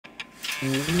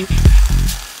Good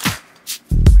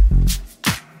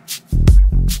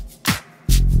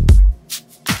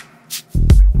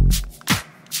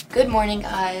morning,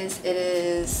 guys. It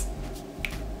is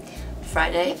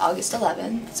Friday, August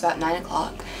 11th. It's about 9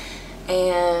 o'clock.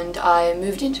 And I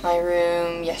moved into my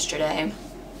room yesterday.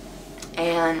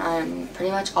 And I'm pretty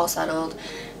much all settled.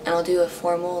 And I'll do a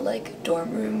formal, like,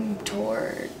 dorm room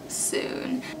tour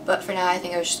soon. But for now, I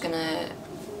think I was just gonna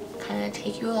kind of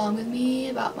take you along with me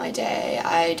about my day.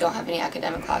 I don't have any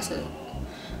academic classes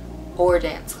or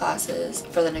dance classes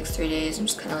for the next 3 days. I'm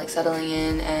just kind of like settling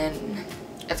in, and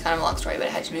it's kind of a long story, but I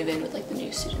had to move in with like the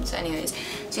new students. So anyways,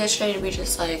 so yesterday we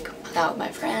just like hung out with my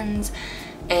friends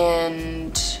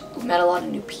and we met a lot of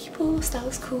new people, so that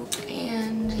was cool.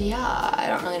 And yeah, I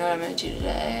don't really know what I'm gonna do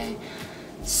today.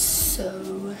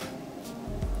 So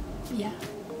yeah,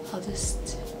 I'll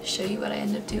just show you what I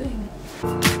end up doing.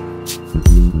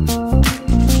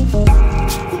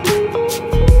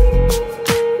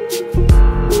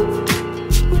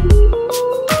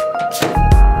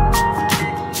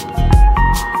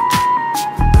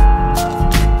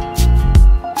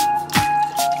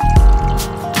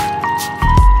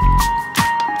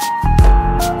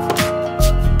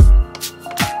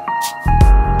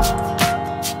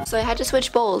 So I had to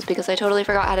switch bowls because I totally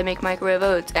forgot how to make microwave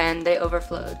oats and they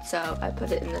overflowed, so I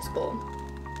put it in this bowl.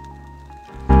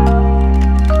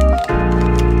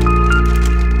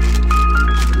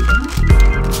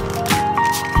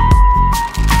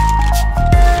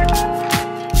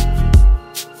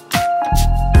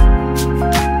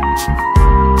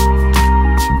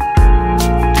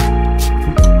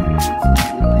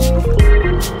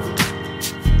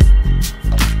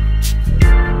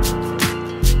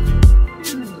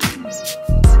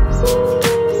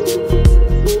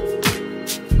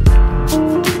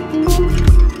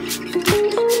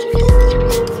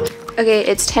 Okay,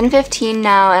 it's 10:15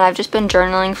 now and I've just been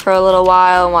journaling for a little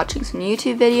while and watching some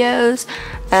YouTube videos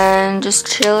and just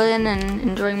chilling and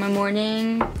enjoying my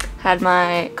morning. Had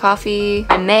my coffee.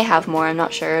 I may have more, I'm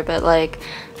not sure, but like,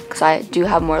 because I do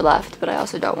have more left, but I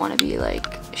also don't want to be like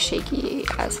shaky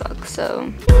as fuck,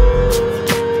 so.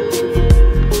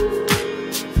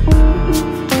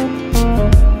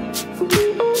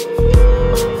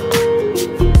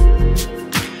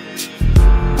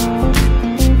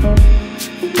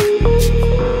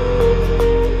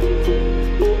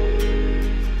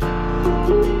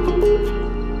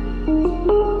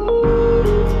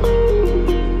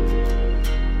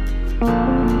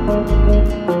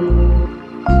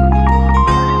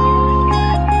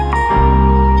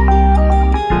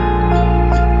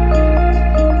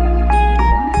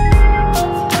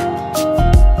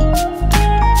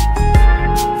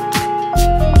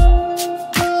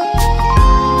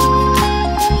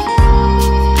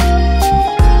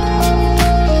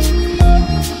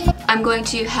 I'm going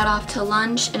to head off to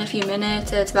lunch in a few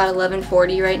minutes. It's about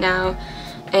 11:40 right now,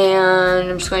 and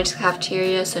I'm just going to the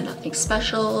cafeteria, so nothing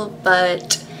special,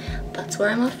 but that's where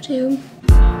I'm off to.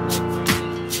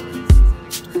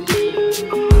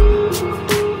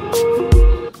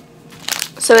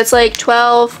 So it's like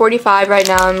 12:45 right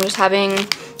now. I'm just having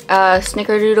a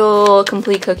snickerdoodle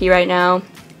complete cookie right now.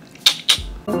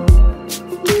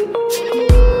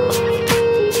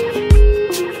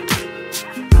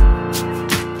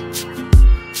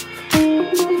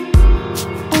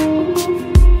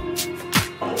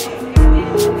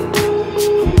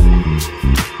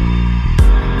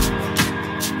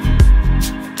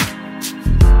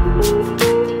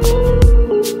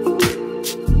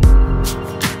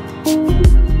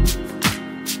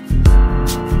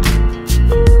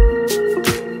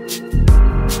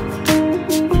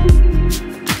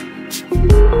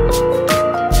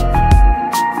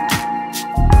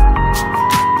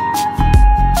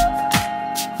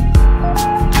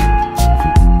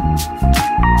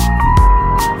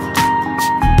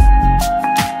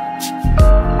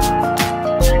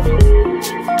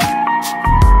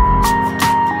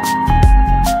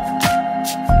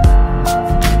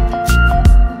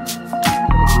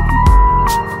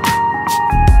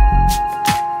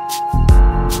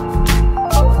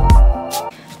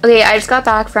 Okay, I just got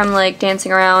back from like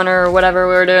dancing around or whatever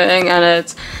we were doing, and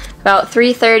it's about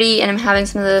 3:30 and I'm having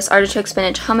some of this artichoke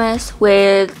spinach hummus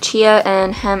with chia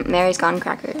and hemp Mary's Gone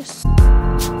crackers.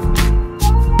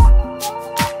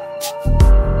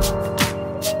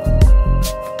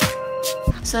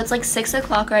 So it's like 6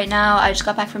 o'clock right now. I just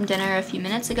got back from dinner a few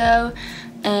minutes ago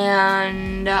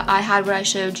and I had what I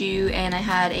showed you, and I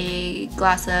had a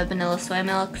glass of vanilla soy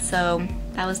milk, so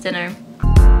that was dinner.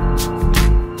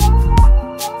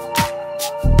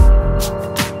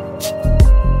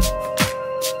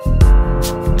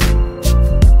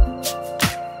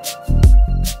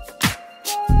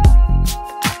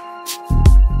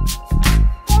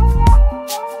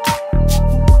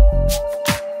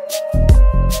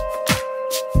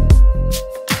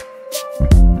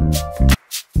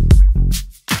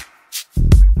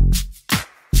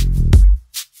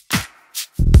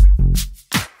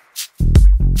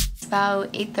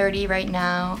 about 8:30 right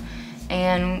now,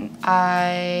 and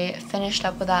I finished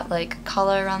up with that like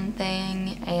color run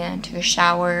thing and took a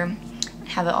shower,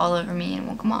 have it all over me and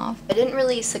won't come off. I didn't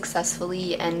really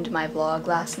successfully end my vlog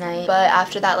last night, but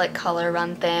after that like color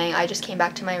run thing, I just came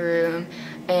back to my room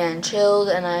and chilled,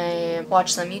 and I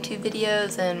watched some YouTube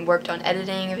videos and worked on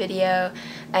editing a video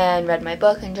and read my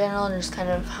book in general and just kind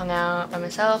of hung out by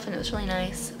myself, and it was really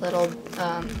nice. A little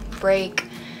break.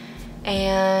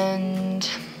 And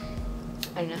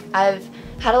I don't know, I've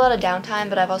had a lot of downtime,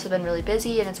 but I've also been really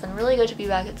busy, and it's been really good to be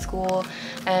back at school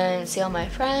and see all my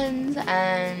friends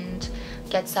and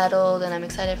get settled, and I'm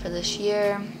excited for this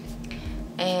year,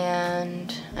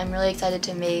 and I'm really excited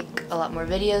to make a lot more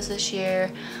videos this year.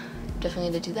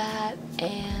 Definitely need to do that.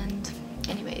 And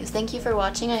anyways, thank you for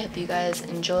watching. I hope you guys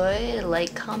enjoyed.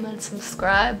 Like, comment,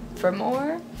 subscribe for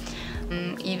more.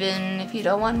 Even if you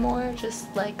don't want more,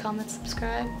 just like, comment,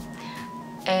 subscribe.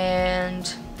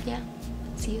 And yeah,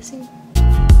 see you soon.